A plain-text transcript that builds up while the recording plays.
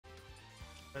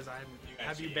because I'm.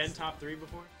 Have you been top 3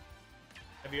 before?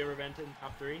 Have you ever been in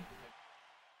top 3?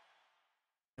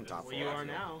 Top well, 4. you are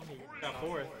now. You got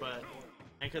 4th, but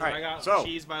because right, I got so,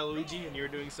 cheesed by Luigi and you were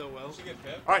doing so well.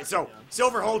 All right, so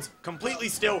Silver holds completely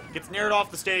still, gets nared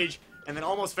off the stage, and then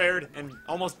almost fared and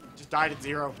almost just died at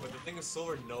 0. But the thing is,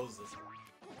 Silver knows this.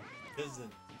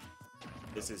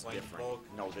 This is like different. Bulk,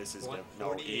 No, this is different. No,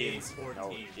 48, Ian's 14, no,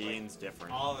 like, Ian's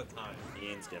different. all the time.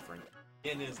 Ian's different.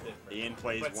 Ian is different. Ian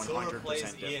plays but 100% Silver plays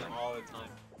different. Ian all the time.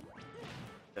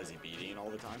 Does he beat Ian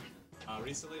all the time?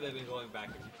 Recently, they've been going back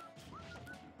and forth.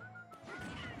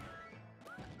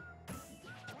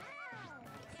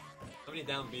 How many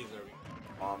down Bs are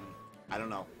we? I don't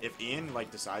know. If Ian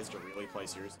like decides to really play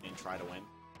seriously and try to win,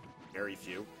 very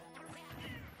few.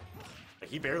 Like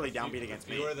he barely downbeat against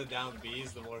me. The fewer the down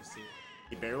Bs, the more C.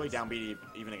 He barely downbeat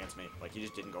even against me. Like he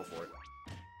just didn't go for it.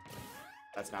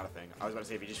 That's not a thing. I was about to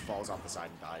say if he just falls off the side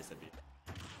and dies, that'd be.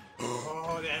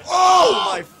 Oh, that's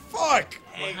my fuck!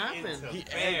 What happened? He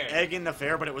egg in the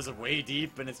fair, but it was way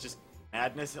deep, and it's just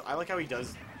madness. I like how he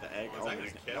does the egg. Oh,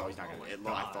 no, he's not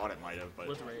gonna. I thought it might have, but.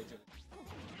 With rage.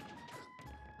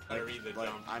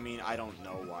 I mean, I don't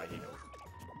know why he knows.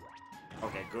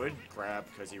 Okay, good grab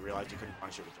because he realized he couldn't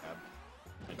punish it with jab.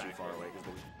 Went too far away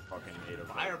because the fucking made of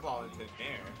fireball into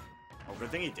air. Oh, good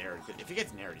thing he dared. If he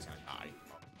gets nared, he's gonna die.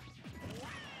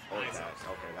 Oh, nice.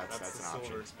 Okay, that's an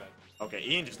option. Respect. Okay,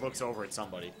 Ian just looks over at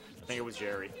somebody. I think it was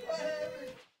Jerry.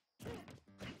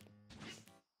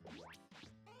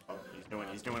 Oh,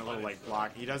 he's doing a little like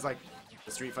block. He does like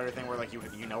the Street Fighter thing where like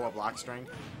you know a block string,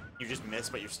 you just miss,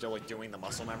 but you're still like doing the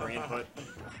muscle memory input.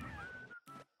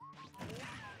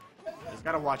 He's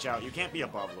gotta watch out. You can't be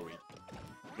above Luigi.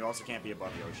 You also can't be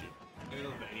above Yoshi. I don't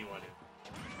know anyone.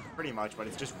 Pretty much, but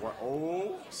it's just what.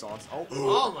 Oh, sauce. Oh,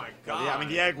 oh my god. Yeah, I mean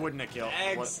the egg wouldn't have killed.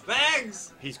 Eggs.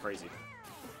 He's crazy.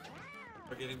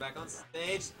 We're getting back on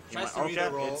stage. Okay,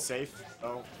 it's safe.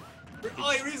 Oh.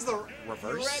 Oh, he reads the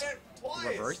reverse. He read it twice.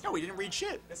 Reverse? No, he didn't read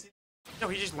shit. Yes, No,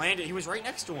 he just landed. He was right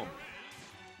next to him.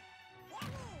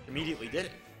 Immediately did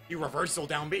it. He reversal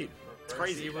down B. It's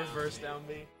crazy. He reverse down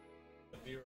B.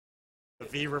 The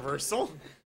V reversal?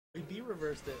 We B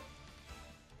reversed it.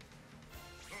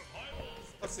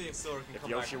 Let's see if Silver can if come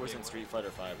Yoshi back was in Street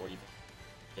Fighter 5, what do you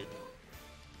think?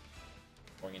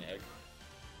 Throwing an egg?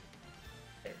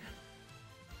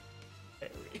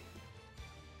 Berry.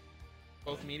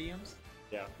 Both mediums?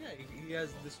 Yeah. Yeah, he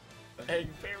has this Egg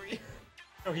berry.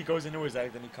 No, he goes into his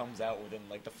egg, then he comes out within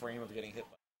like the frame of getting hit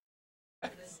by.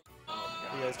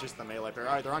 He has just the melee pair.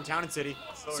 Alright, they're on Town and City.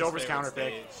 Silver's counter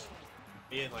pick.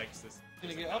 Ian likes this. He's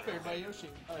gonna get up there by Yoshi.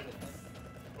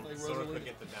 Like Silver could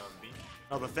get the down B.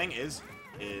 No, the thing is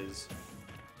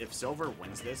if Silver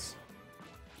wins this,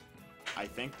 I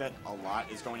think that a lot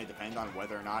is going to depend on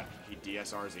whether or not he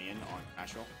DSRs Ian on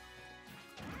Nashville.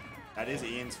 That is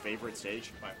Ian's favorite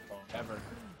stage ever.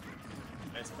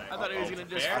 I thought he was gonna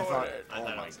just. Oh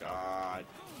my god.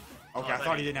 Okay, I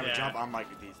thought he didn't have a jump. I'm like,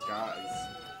 these guys.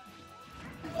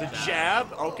 The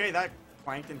jab? Okay, that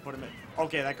planked and put him in.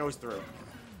 Okay, that goes through.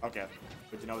 Okay,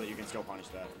 good to know that you can still punish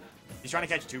that. He's trying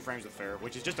to catch 2 frames with fair,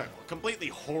 which is just a completely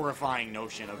horrifying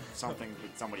notion of something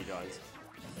that somebody does.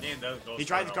 He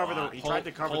tried to cover the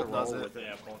roll with it.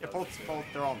 Yeah, Polt,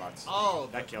 they're all nuts. Oh,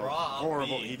 that killed.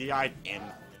 Horrible. He DI'd in.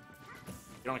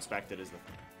 You don't expect it, is the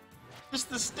thing. Just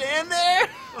to stand there.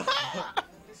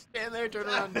 Stand there, turn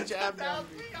around, jab down.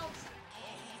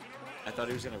 I thought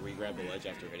he was gonna re-grab the ledge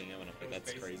after hitting him, and I'm like,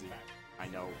 that's crazy. I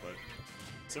know, but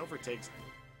Silver takes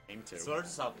game 2. Silver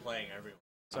just stopped playing everyone.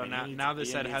 So now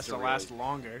this set has to last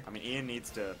longer. I mean, Ian needs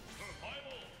to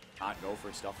not go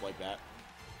for stuff like that.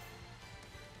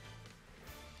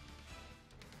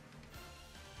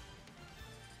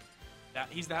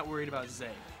 He's that worried about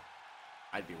Zay.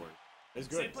 I'd be worried. It's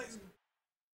good.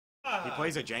 He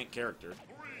plays a jank character.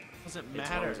 Doesn't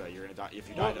matter. You're gonna die if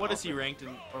you die. What is he ranked in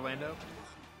Orlando?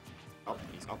 Oh,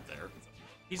 he's up there.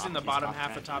 He's in the bottom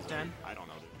half of top 10. I don't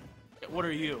know, dude. What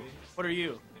are you? What are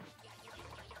you?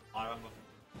 Bottom of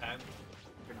 10.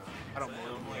 I don't know.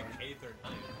 I'm like 8th or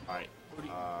 9th. All right.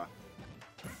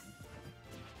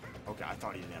 Okay, I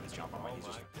thought he didn't have his jump on. He's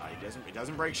just he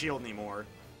doesn't break shield anymore.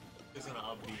 He's gonna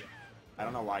upbeat it. I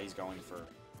don't know why he's going for.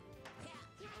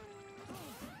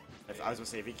 I was gonna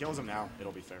say if he kills him now,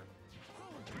 it'll be fair.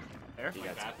 Fair? He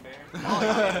got that fair?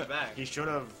 Oh, he back. He should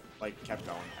have like kept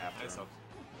going after. So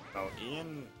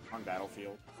Ian on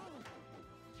Battlefield.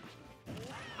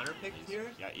 Counterpicked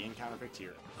here? Yeah, Ian counterpicked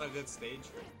here. Not a good stage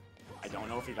for him. I don't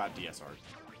know if he got DSR'd.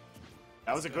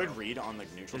 That was a good read on the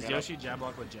neutral. Does Yoshi jab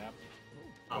block with jab?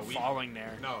 Falling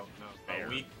there. No. Fair.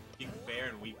 Weak fair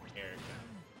and weak air.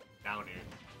 Down air.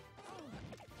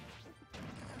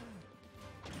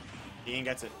 Ian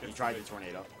gets it. He tried the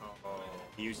tornado. Oh.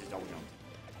 He used his double jump.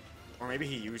 Or maybe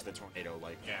he used the tornado,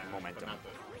 like, momentum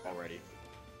already.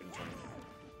 Couldn't turn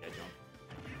it. Yeah,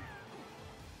 jump.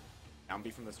 Down B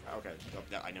from the start. Okay,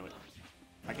 I knew it.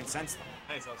 I can sense them.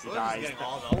 Nice, so He dies. getting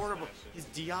all Horrible. His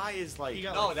DI is like...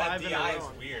 No, that DI is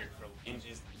weird for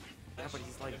Luigi's. Yeah, but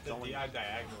he's like the going... DI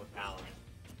diagonal down.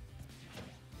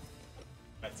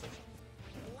 That's such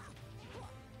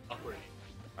awkward.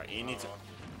 Alright, he needs to...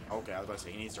 Okay, I was about to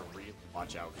say, he needs to really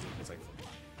watch out, because it's like...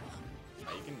 Yeah,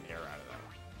 you can air out of that.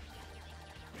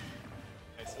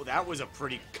 Nice. Oh, that was a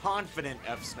pretty confident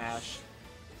F smash.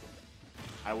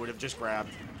 I would have just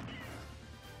grabbed.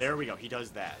 There we go, he does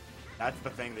that. That's the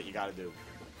thing that you gotta do.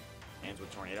 Hands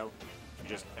with tornado. You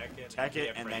just tech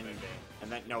it and then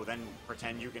then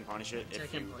pretend you can punish it.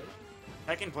 If you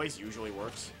tech in place usually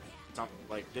works.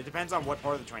 Like it depends on what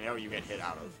part of the tornado you get hit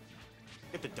out of.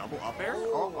 Get the double up air?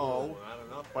 Uh-oh.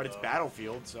 But it's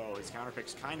Battlefield, so his counter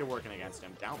pick's kinda working against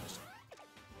him. Down.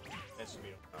 That should be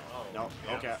no,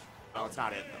 okay. No, it's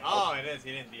not it. Oh, it is.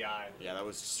 He didn't DI. Yeah, that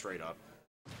was straight up.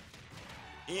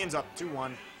 Ian's up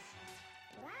 2-1.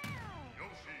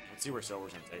 Let's see where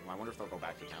Silver's gonna take him. I wonder if they'll go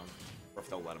back to town. Or if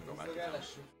they'll let him go back to town.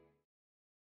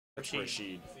 That's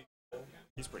Rashid.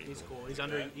 He's pretty cool. He's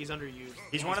cool. He's underused.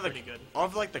 He's one of the good.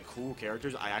 Of like the cool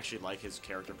characters. I actually like his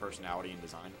character personality and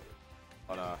design.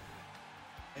 But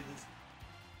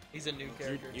He's a new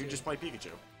character. You just play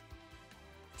Pikachu.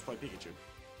 Just play Pikachu.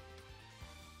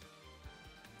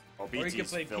 Oh, Or you can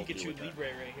play filthy Pikachu with that. Libre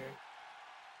right here.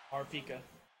 Or Pika.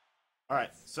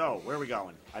 Alright, so where are we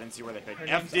going? I didn't see where they picked. Her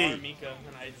name's FD! Armika,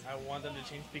 and I want them to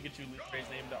change Pikachu Libre's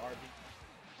name to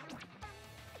RB.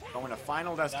 Going to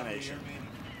Final Destination.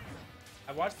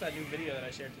 I watched that new video that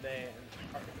I shared today,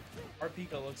 and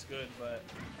Arpika looks good, but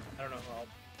I don't know how.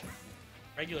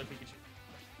 Regular Pikachu.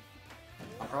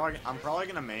 I'm probably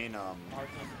gonna main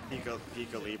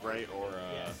Pika Libre or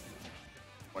Yes.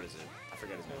 what is it? I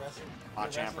forget his name. You're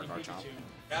Machamp or wrestling Garchomp.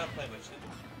 Pikachu. Gotta play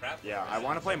Machamp. Yeah, I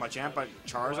want to play Machamp, but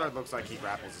Charizard looks like he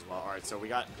grapples as well. Alright, so we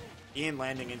got Ian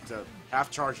landing into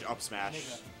half-charged up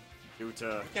smash due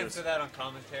to... Can't say that on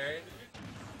commentary.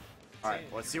 Alright,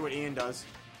 let's see what Ian does.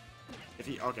 If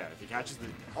he catches the...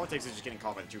 All it takes is just getting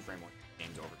caught by the 2-frame one.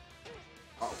 Game's over.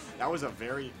 Oh, that was a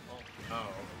very... Oh.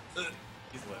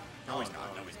 He's lit. No, he's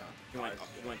not. No, he's not.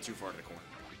 He went too far to the corner.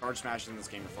 Charge smashes in this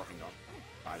game are fucking dumb.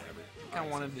 I kind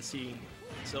of wanted to see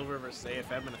Silver versus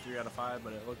AFM in a 3 out of 5,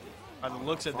 but it looked, by the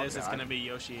looks of this, it's going to be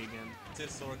Yoshi again. It's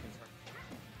his sword concern.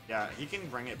 Yeah, he can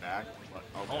bring it back, but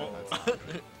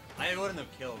that's I wouldn't have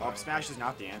killed him. Up smash is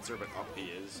not the answer, but up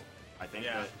B is. I think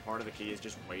that part of the key is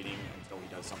just waiting until he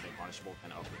does something punishable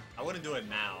and up. I wouldn't do it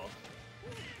now.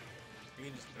 You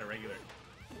can just get a regular.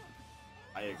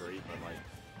 I agree, but like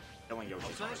killing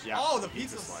Yoshi's hard. Smash? Yeah. Oh, the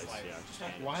pizza slice. Yeah, just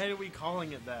hand it. Why are we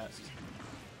calling it that?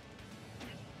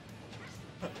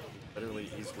 Literally,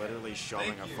 he's literally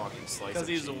shoving a fucking slice Because of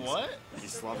cheese. he's what?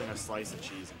 He's shoving a slice of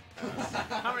cheese.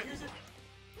 How many?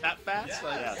 That fast?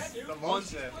 Like, Yes. The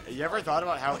motion. You ever thought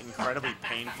about how incredibly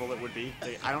painful it would be?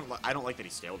 I don't like that he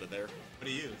scaled it there. What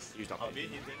do you use? Used up.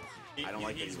 I don't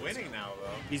like he's winning now, though.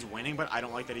 He's winning, but I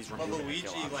don't like that he's But removing Luigi, the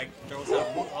kill option. like, throws out,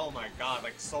 oh my god,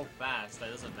 like, so fast,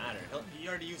 that doesn't matter. He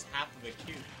already used half of the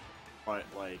Q. But,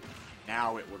 like,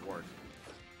 now it would work.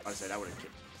 I say that would have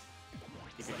killed.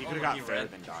 He could have got fair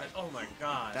than died. Oh my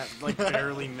god. That, like,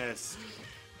 barely missed.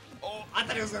 Oh, I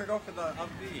thought he was gonna go for the up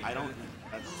B. I don't...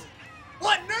 That's,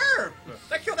 What nerf?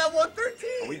 That killed that 113!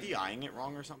 are we DIing it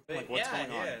wrong or something? Like, what's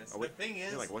going on? Yes. We, The thing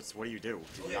is... like, what do you do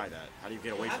to DI that? How do you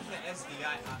get away from After that? the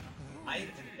SDI, I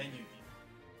and you...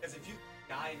 Because if you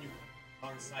die and you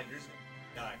wrong side, you're just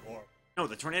gonna die horrible. No,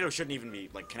 the tornado shouldn't even be,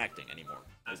 like, connecting anymore,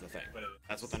 is the thing. But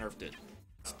That's what the nerf did.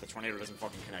 The tornado doesn't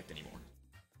fucking connect anymore.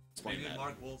 Explain maybe that.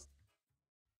 Mark Wilson.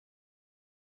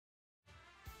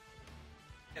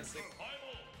 Can't say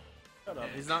shut up.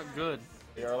 He's not good.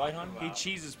 You're alright, hon? He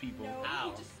cheeses people.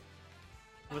 Ow.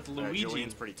 With Luigi.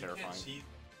 Julian's pretty terrifying. She's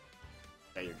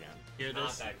Yeah, you can. Here, not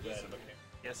this. that good. Okay.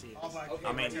 Yes, he is.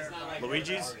 I mean,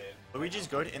 Luigi's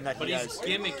good in that But he he's has...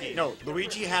 gimmicky. No,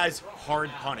 Luigi has hard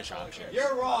punish options.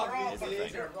 You're wrong, Is the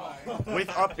thing. With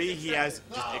up B, he has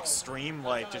just extreme,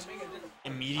 like, just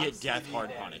immediate death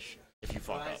hard punish if you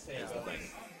fuck up, is the thing.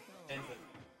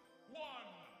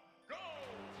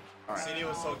 Alright. CD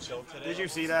was so chill today. Did you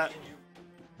see that?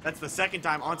 That's the second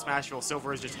time on Smashville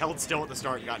Silver has just held still at the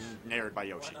start and gotten nared by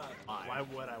Yoshi. Why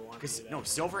would I want to Because, do that? no,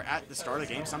 Silver at the start of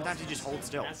the game, sometimes he just holds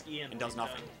still Ask Ian and does what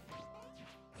nothing.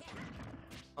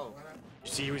 Oh.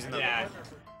 You see, he was in the... Yeah.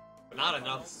 But not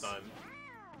enough stun.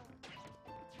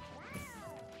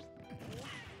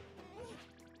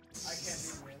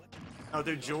 Oh,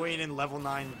 they're Julian in level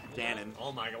 9 Ganon.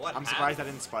 Oh my god, what I'm surprised that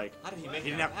didn't spike. How did he make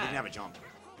He that didn't back? have a jump.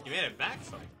 He made it back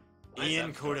some.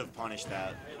 Ian could have punished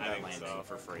that think landing so.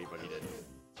 for free, but he didn't.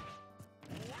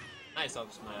 Nice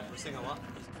up smash. We're seeing a lot.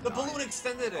 The balloon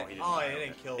extended it. He Oh, die. it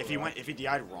didn't kill. If he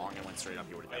died wrong and went straight up,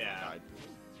 he would have definitely Yeah. died.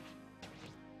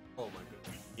 Oh my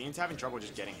goodness. Ian's having trouble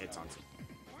just getting hits on.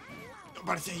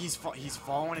 But he's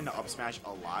fallen into up smash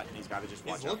a lot, and he's got to just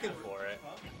watch He's out. looking for it.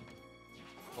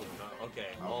 Oh no. Okay.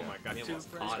 Oh my god. He almost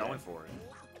He's caught going it. for it.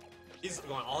 He's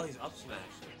going all these up smash.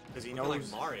 Because he Looking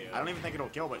knows. like Mario. I don't even think it'll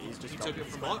kill, but he's just Took it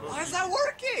he's from going for Why it. is that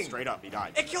working? Straight up, he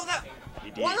died. It killed that. He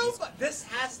did. What He's- else? This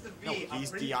has to be. No, a he's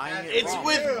pretty DIing bad- it It's wrong.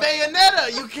 with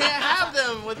Bayonetta. You can't have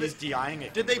them with He's it. DIing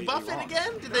it. Did they completely buff it wrong.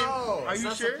 again? Did they? No, Are it's you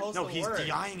not sure? supposed No, to he's work.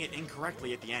 DIing it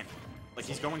incorrectly at the end. Like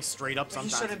he's going straight up He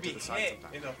sometimes shouldn't to be the side hit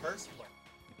sometimes. in the first place.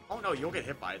 Oh no, you'll get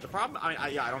hit by it. The problem, I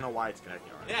don't know why it's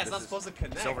connecting already. Yeah, it's This not is- supposed to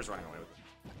connect. Silver's running away with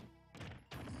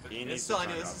it. Ian It's needs still, to I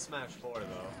turn know it this up. is Smash 4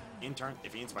 though.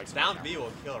 If Ian spikes Down him, B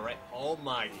will kill, right? Oh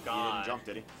my He didn't god. jump,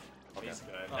 did he? Okay. He's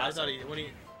good. Oh, I That's thought a- he when he.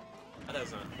 That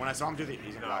doesn't. When I saw him do the,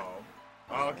 he's in black. No.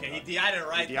 Oh, okay, he DI'd it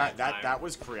right. He that DI, time. that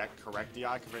was correct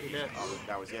DI. did.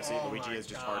 That was yeah. See, Oh Luigi my is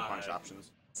just hard God. punch options.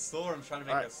 Storm's trying to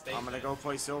make All a right, statement. I'm gonna go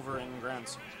play Silver in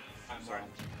Grands. I'm So.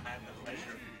 I have the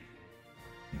pleasure.